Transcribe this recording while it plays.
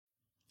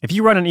If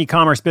you run an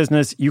e-commerce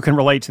business, you can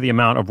relate to the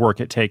amount of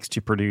work it takes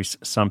to produce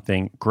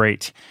something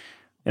great.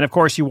 And of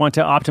course, you want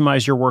to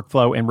optimize your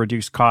workflow and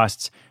reduce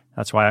costs.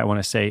 That's why I want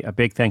to say a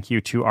big thank you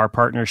to our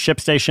partner,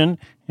 ShipStation,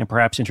 and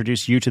perhaps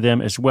introduce you to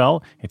them as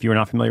well. If you are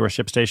not familiar with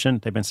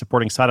ShipStation, they've been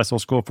supporting Side Hustle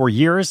School for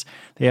years.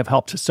 They have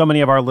helped so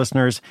many of our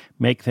listeners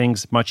make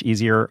things much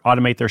easier,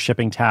 automate their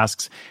shipping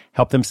tasks,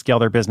 help them scale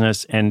their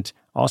business, and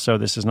also,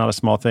 this is not a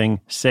small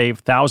thing, save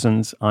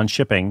thousands on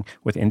shipping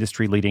with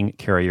industry-leading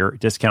carrier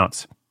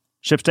discounts.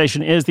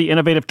 ShipStation is the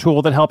innovative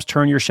tool that helps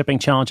turn your shipping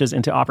challenges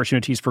into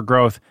opportunities for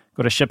growth.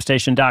 Go to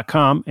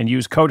ShipStation.com and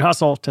use code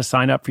HUSTLE to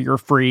sign up for your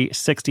free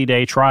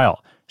 60-day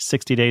trial.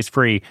 60 days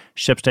free.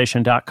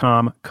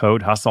 ShipStation.com,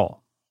 code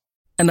HUSTLE.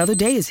 Another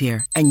day is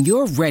here, and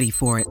you're ready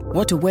for it.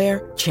 What to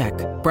wear? Check.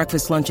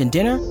 Breakfast, lunch, and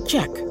dinner?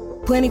 Check.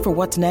 Planning for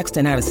what's next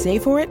and how to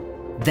save for it?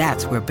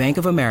 That's where Bank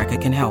of America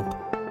can help.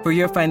 For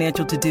your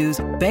financial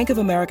to-dos, Bank of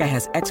America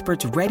has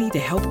experts ready to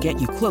help get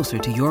you closer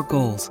to your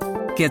goals.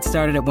 Get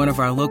started at one of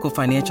our local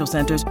financial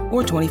centers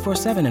or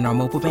 24/7 in our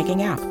mobile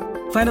banking app.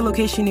 Find a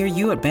location near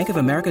you at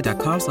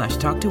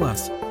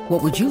bankofamerica.com/talktous.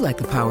 What would you like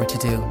the power to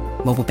do?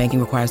 Mobile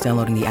banking requires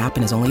downloading the app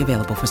and is only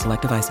available for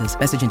select devices.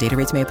 Message and data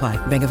rates may apply.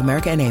 Bank of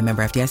America N.A.,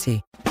 member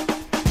FDIC.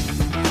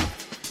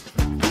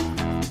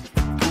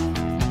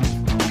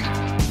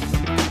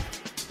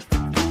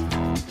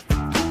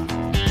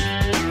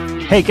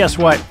 Hey, guess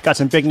what? Got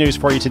some big news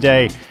for you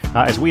today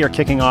as we are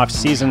kicking off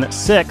Season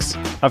 6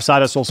 of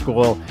Side Hustle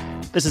School.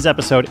 This is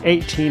episode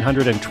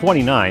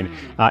 1829,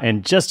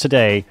 and just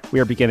today, we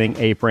are beginning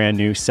a brand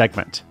new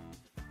segment.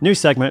 New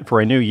segment for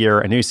a new year,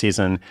 a new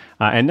season,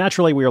 and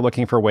naturally, we are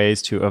looking for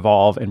ways to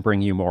evolve and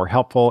bring you more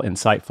helpful,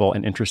 insightful,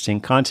 and interesting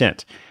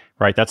content,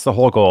 right? That's the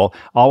whole goal,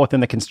 all within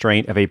the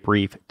constraint of a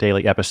brief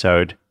daily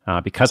episode,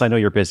 because I know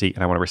you're busy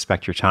and I want to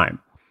respect your time.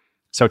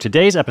 So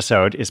today's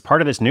episode is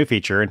part of this new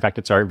feature. In fact,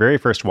 it's our very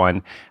first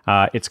one.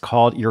 It's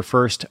called Your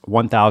First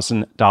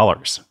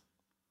 $1,000.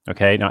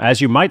 Okay, now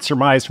as you might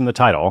surmise from the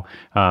title,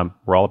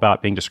 we're all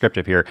about being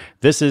descriptive here.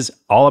 This is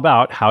all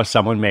about how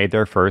someone made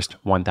their first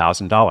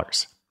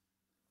 $1,000.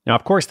 Now,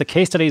 of course, the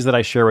case studies that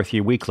I share with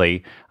you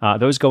weekly,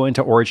 those go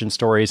into origin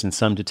stories in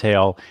some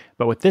detail.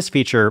 But with this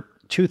feature,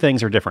 two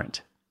things are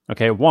different.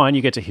 Okay, one,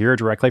 you get to hear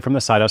directly from the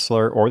side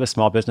hustler or the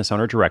small business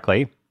owner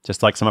directly,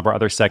 just like some of our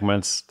other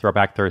segments,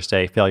 Throwback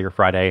Thursday, Failure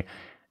Friday.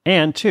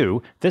 And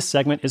two, this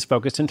segment is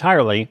focused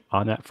entirely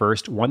on that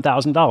first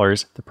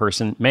 $1,000 the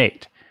person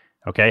made.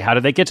 Okay, how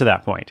did they get to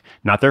that point?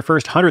 Not their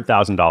first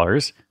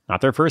 $100,000,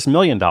 not their first $1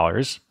 million.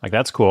 Like,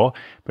 that's cool,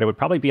 but it would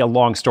probably be a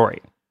long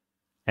story.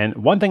 And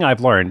one thing I've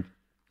learned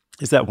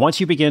is that once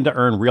you begin to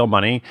earn real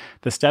money,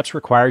 the steps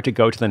required to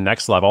go to the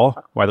next level,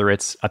 whether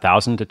it's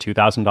 $1,000 to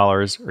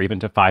 $2,000 or even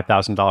to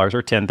 $5,000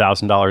 or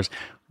 $10,000,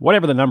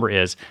 whatever the number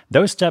is,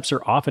 those steps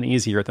are often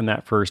easier than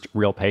that first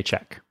real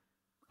paycheck.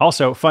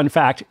 Also, fun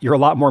fact, you're a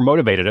lot more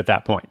motivated at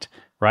that point,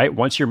 right?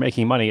 Once you're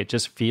making money, it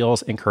just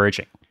feels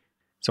encouraging.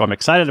 So I'm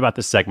excited about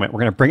this segment. We're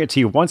going to bring it to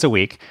you once a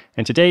week.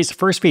 And today's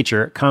first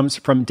feature comes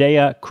from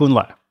Dea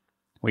Kunla.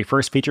 We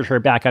first featured her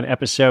back on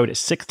episode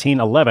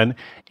 1611,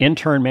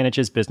 Intern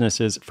Manages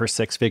Businesses for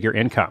Six-Figure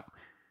Income.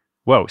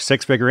 Whoa,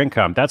 six-figure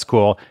income, that's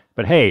cool.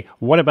 But hey,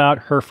 what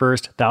about her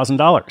first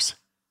 $1,000?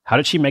 How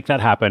did she make that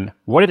happen?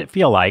 What did it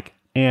feel like?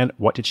 And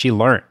what did she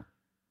learn?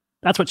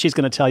 That's what she's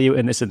going to tell you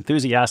in this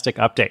enthusiastic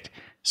update.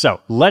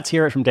 So let's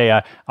hear it from Dea.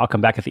 I'll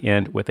come back at the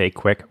end with a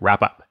quick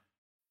wrap-up.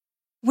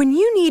 When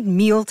you need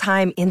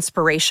mealtime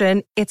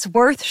inspiration, it's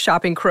worth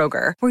shopping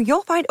Kroger, where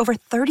you'll find over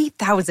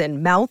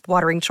 30,000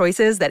 mouth-watering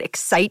choices that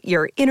excite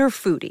your inner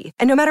foodie.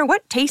 And no matter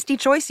what tasty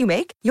choice you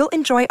make, you'll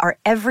enjoy our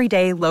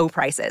everyday low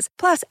prices,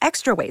 plus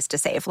extra ways to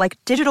save, like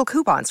digital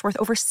coupons worth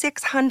over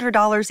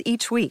 $600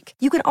 each week.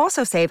 You can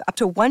also save up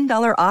to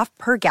 $1 off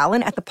per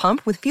gallon at the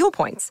pump with fuel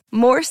points.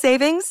 More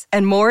savings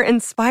and more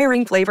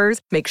inspiring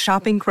flavors make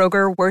shopping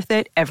Kroger worth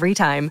it every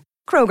time.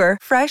 Kroger,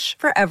 fresh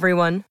for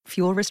everyone.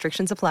 Fuel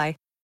restrictions apply.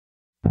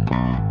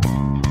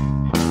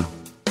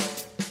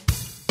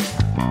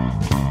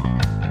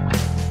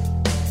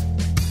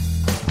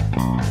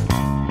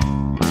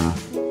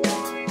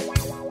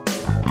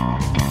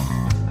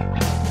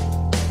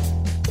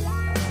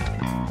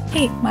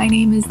 Hey, my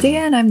name is Dea,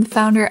 and I'm the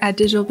founder at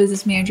Digital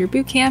Business Manager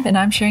Bootcamp, and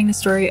I'm sharing the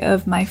story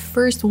of my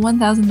first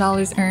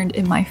 $1,000 earned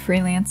in my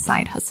freelance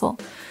side hustle.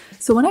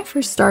 So when I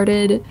first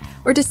started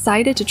or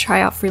decided to try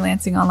out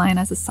freelancing online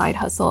as a side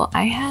hustle,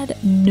 I had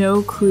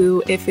no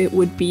clue if it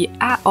would be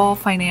at all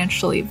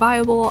financially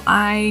viable.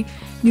 I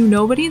knew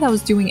nobody that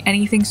was doing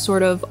anything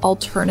sort of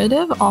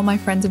alternative. All my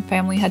friends and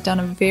family had done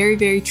a very,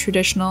 very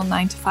traditional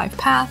 9-to-5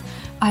 path.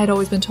 I had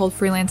always been told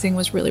freelancing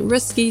was really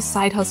risky,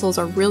 side hustles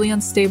are really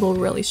unstable,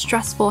 really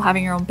stressful,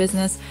 having your own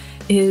business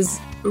is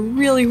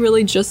really,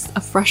 really just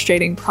a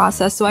frustrating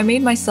process. So I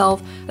made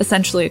myself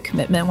essentially a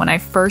commitment when I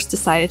first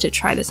decided to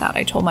try this out.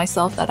 I told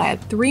myself that I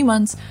had 3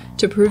 months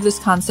to prove this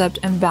concept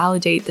and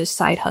validate this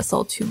side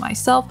hustle to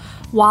myself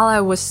while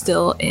I was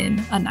still in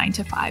a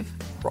 9-to-5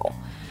 role.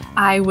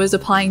 I was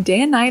applying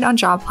day and night on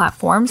job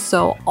platforms.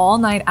 So all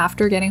night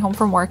after getting home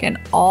from work and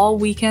all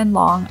weekend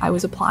long, I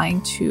was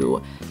applying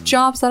to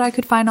jobs that I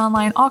could find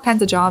online, all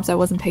kinds of jobs. I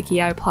wasn't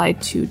picky. I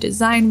applied to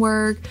design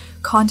work,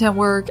 content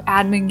work,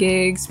 admin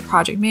gigs,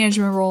 project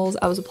management roles.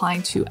 I was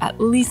applying to at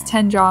least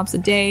 10 jobs a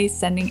day,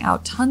 sending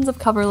out tons of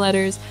cover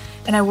letters,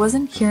 and I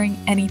wasn't hearing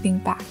anything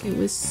back. It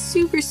was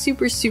super,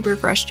 super, super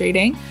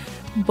frustrating.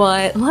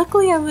 But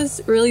luckily I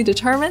was really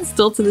determined.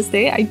 Still to this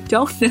day, I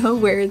don't know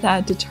where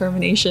that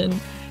determination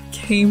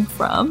came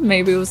from.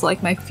 Maybe it was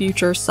like my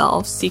future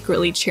self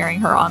secretly cheering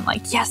her on,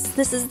 like, yes,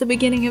 this is the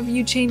beginning of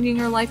you changing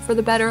your life for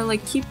the better,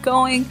 like, keep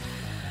going.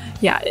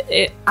 Yeah,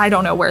 I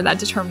don't know where that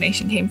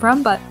determination came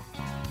from, but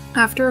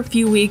after a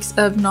few weeks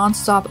of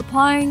nonstop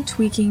applying,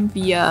 tweaking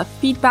via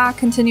feedback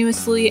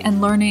continuously,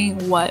 and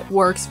learning what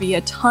works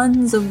via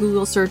tons of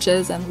Google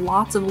searches and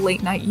lots of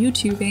late night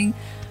YouTubing,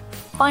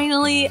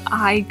 finally,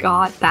 I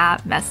got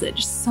that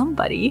message.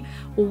 Somebody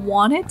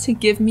wanted to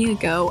give me a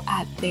go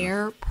at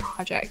their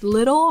project.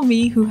 Little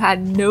me, who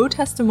had no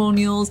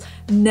testimonials,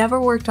 never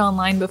worked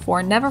online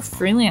before, never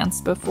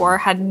freelanced before,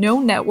 had no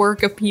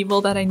network of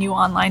people that I knew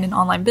online in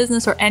online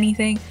business or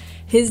anything.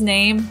 His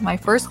name, my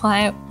first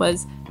client,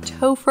 was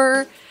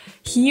Topher.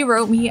 He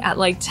wrote me at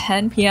like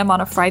 10 p.m.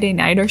 on a Friday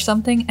night or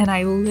something, and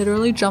I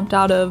literally jumped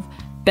out of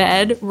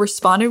bed,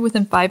 responded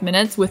within 5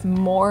 minutes with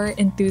more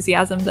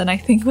enthusiasm than I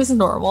think was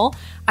normal.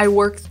 I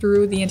worked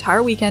through the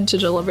entire weekend to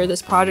deliver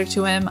this project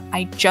to him.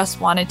 I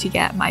just wanted to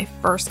get my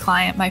first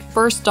client, my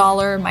first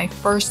dollar, my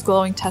first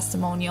glowing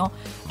testimonial.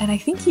 And I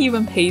think he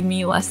even paid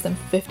me less than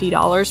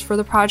 $50 for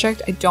the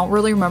project. I don't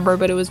really remember,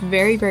 but it was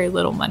very, very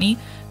little money.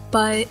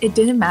 But it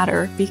didn't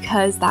matter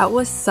because that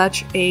was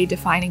such a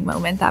defining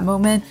moment. That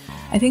moment,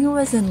 I think it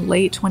was in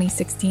late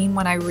 2016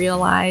 when I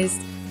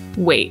realized,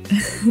 wait,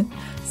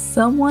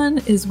 someone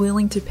is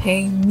willing to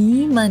pay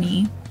me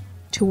money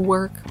to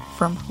work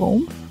from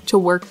home, to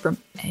work from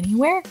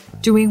anywhere,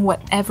 doing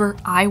whatever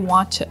I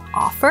want to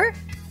offer.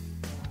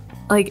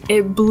 Like,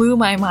 it blew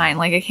my mind.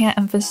 Like, I can't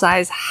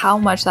emphasize how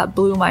much that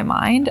blew my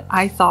mind.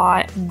 I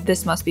thought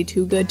this must be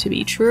too good to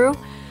be true.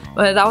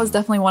 But that was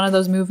definitely one of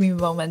those movie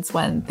moments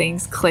when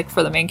things clicked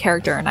for the main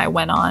character, and I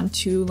went on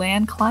to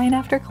land client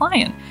after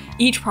client.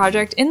 Each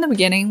project in the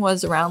beginning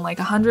was around like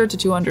 $100 to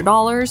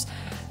 $200.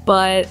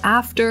 But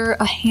after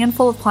a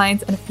handful of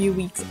clients and a few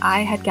weeks, I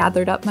had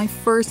gathered up my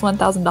first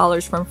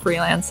 $1,000 from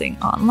freelancing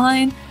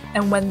online.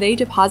 And when they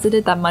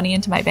deposited that money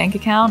into my bank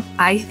account,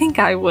 I think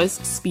I was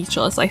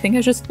speechless. I think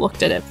I just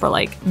looked at it for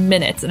like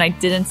minutes and I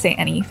didn't say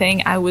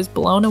anything. I was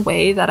blown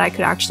away that I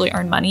could actually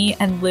earn money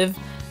and live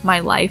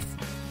my life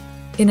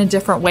in a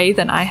different way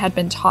than I had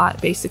been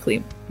taught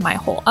basically my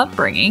whole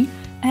upbringing.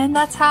 And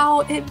that's how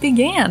it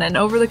began. And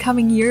over the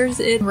coming years,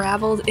 it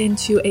raveled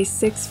into a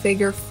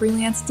 6-figure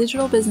freelance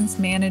digital business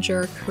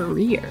manager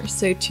career.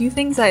 So 2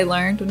 things I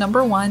learned.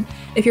 Number 1,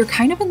 if you're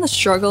kind of in the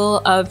struggle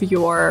of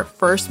your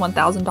first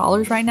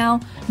 $1,000 right now,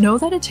 know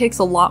that it takes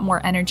a lot more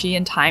energy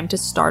and time to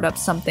start up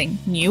something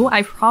new.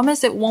 I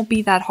promise it won't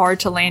be that hard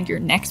to land your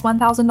next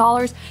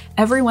 $1,000.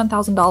 Every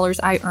 $1,000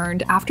 I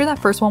earned after that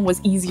first one was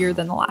easier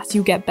than the last.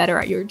 You get better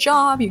at your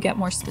job, you get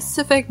more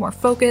specific, more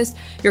focused,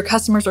 your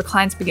customers or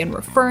clients begin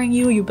referring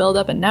you, you build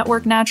up a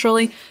network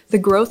naturally. The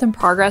growth and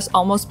progress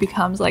almost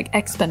becomes like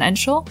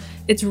exponential.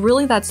 It's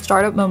really that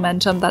startup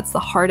momentum that's the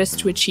hardest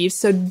to achieve.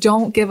 So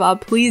don't give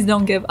up. Please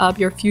don't give up.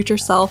 Your future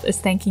self is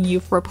thanking you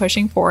for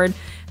pushing forward.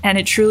 And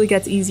it truly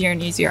gets easier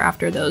and easier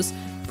after those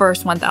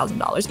first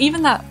 $1,000.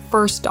 Even that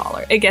first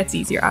dollar, it gets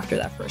easier after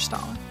that first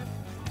dollar.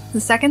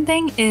 The second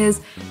thing is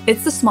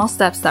it's the small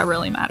steps that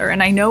really matter.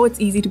 And I know it's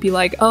easy to be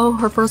like, oh,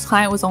 her first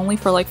client was only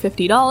for like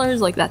 $50.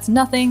 Like, that's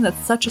nothing.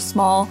 That's such a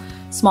small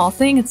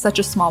thing. It's such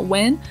a small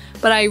win.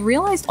 But I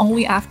realized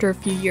only after a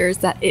few years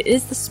that it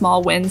is the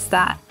small wins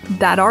that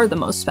are the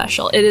most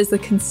special. It is the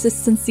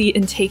consistency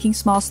in taking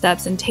small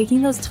steps and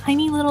taking those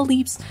tiny little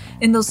leaps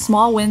in those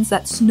small wins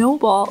that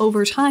snowball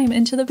over time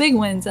into the big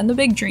wins and the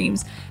big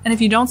dreams. And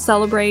if you don't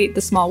celebrate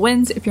the small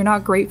wins, if you're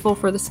not grateful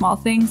for the small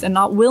things and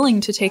not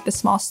willing to take the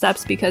small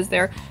steps because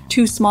they're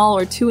too small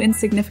or too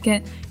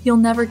insignificant, you'll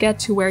never get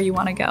to where you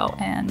want to go.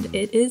 And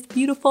it is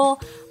beautiful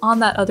on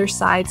that other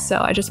side. So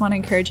I just want to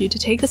encourage you to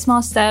take the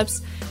small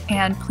steps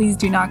and please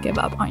do not give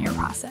up on your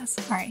process.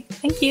 All right.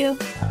 Thank you.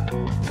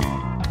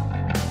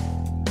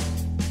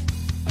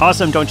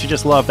 Awesome. Don't you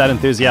just love that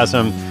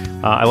enthusiasm?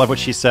 I love what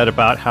she said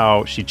about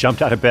how she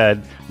jumped out of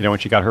bed, when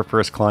she got her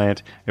first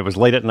client. It was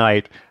late at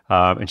night,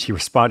 and she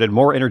responded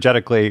more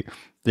energetically,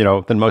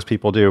 than most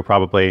people do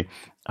probably.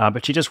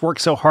 But she just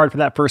worked so hard for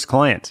that first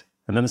client,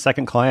 and then the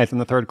second client,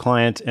 and the third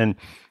client. And,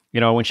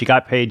 when she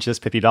got paid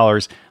just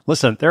 $50,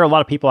 listen, there are a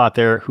lot of people out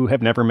there who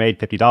have never made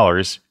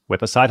 $50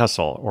 with a side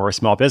hustle or a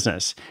small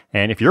business.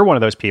 And if you're one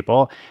of those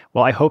people,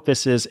 well, I hope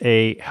this is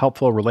a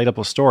helpful,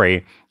 relatable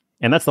story.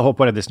 And that's the whole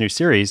point of this new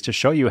series, to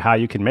show you how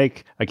you can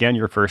make, again,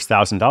 your first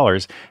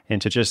 $1,000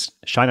 and to just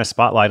shine a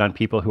spotlight on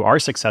people who are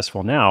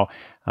successful now.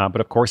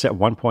 But of course, at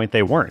one point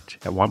they weren't.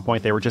 At one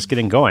point they were just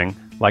getting going,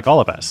 like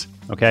all of us.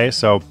 Okay,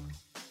 so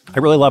I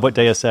really love what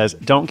Dea says.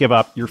 Don't give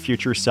up. Your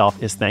future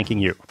self is thanking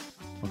you.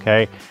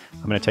 Okay?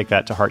 I'm going to take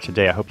that to heart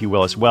today. I hope you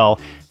will as well.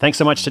 Thanks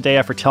so much to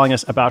Dea for telling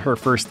us about her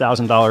first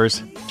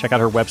 $1,000. Check out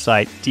her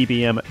website,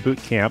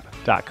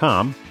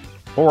 dbmbootcamp.com,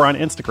 or on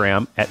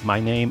Instagram at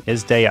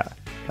mynameiSDea.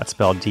 That's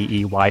spelled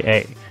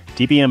D-E-Y-A.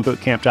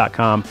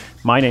 dbmbootcamp.com.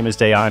 My name is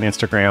Dea on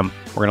Instagram.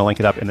 We're going to link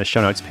it up in the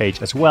show notes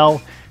page as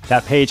well.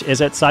 That page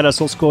is at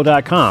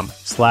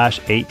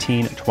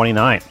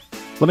sidehustleschool.com/1829.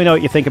 Let me know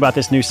what you think about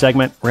this new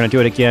segment. We're going to do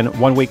it again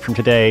 1 week from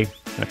today.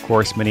 And of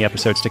course, many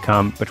episodes to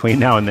come between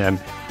now and then.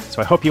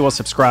 So I hope you will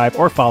subscribe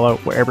or follow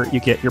wherever you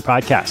get your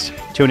podcast.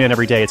 Tune in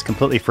every day. It's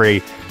completely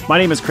free. My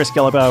name is Chris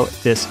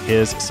Guillebeau. This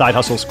is Side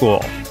Hustle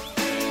School.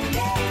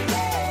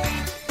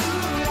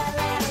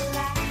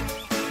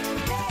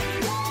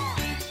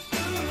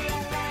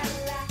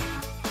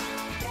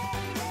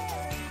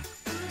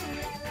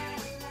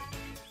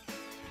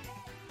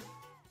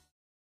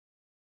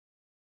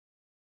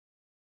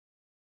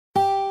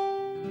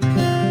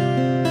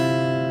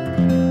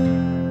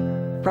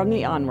 From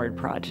the Onward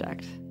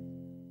Project.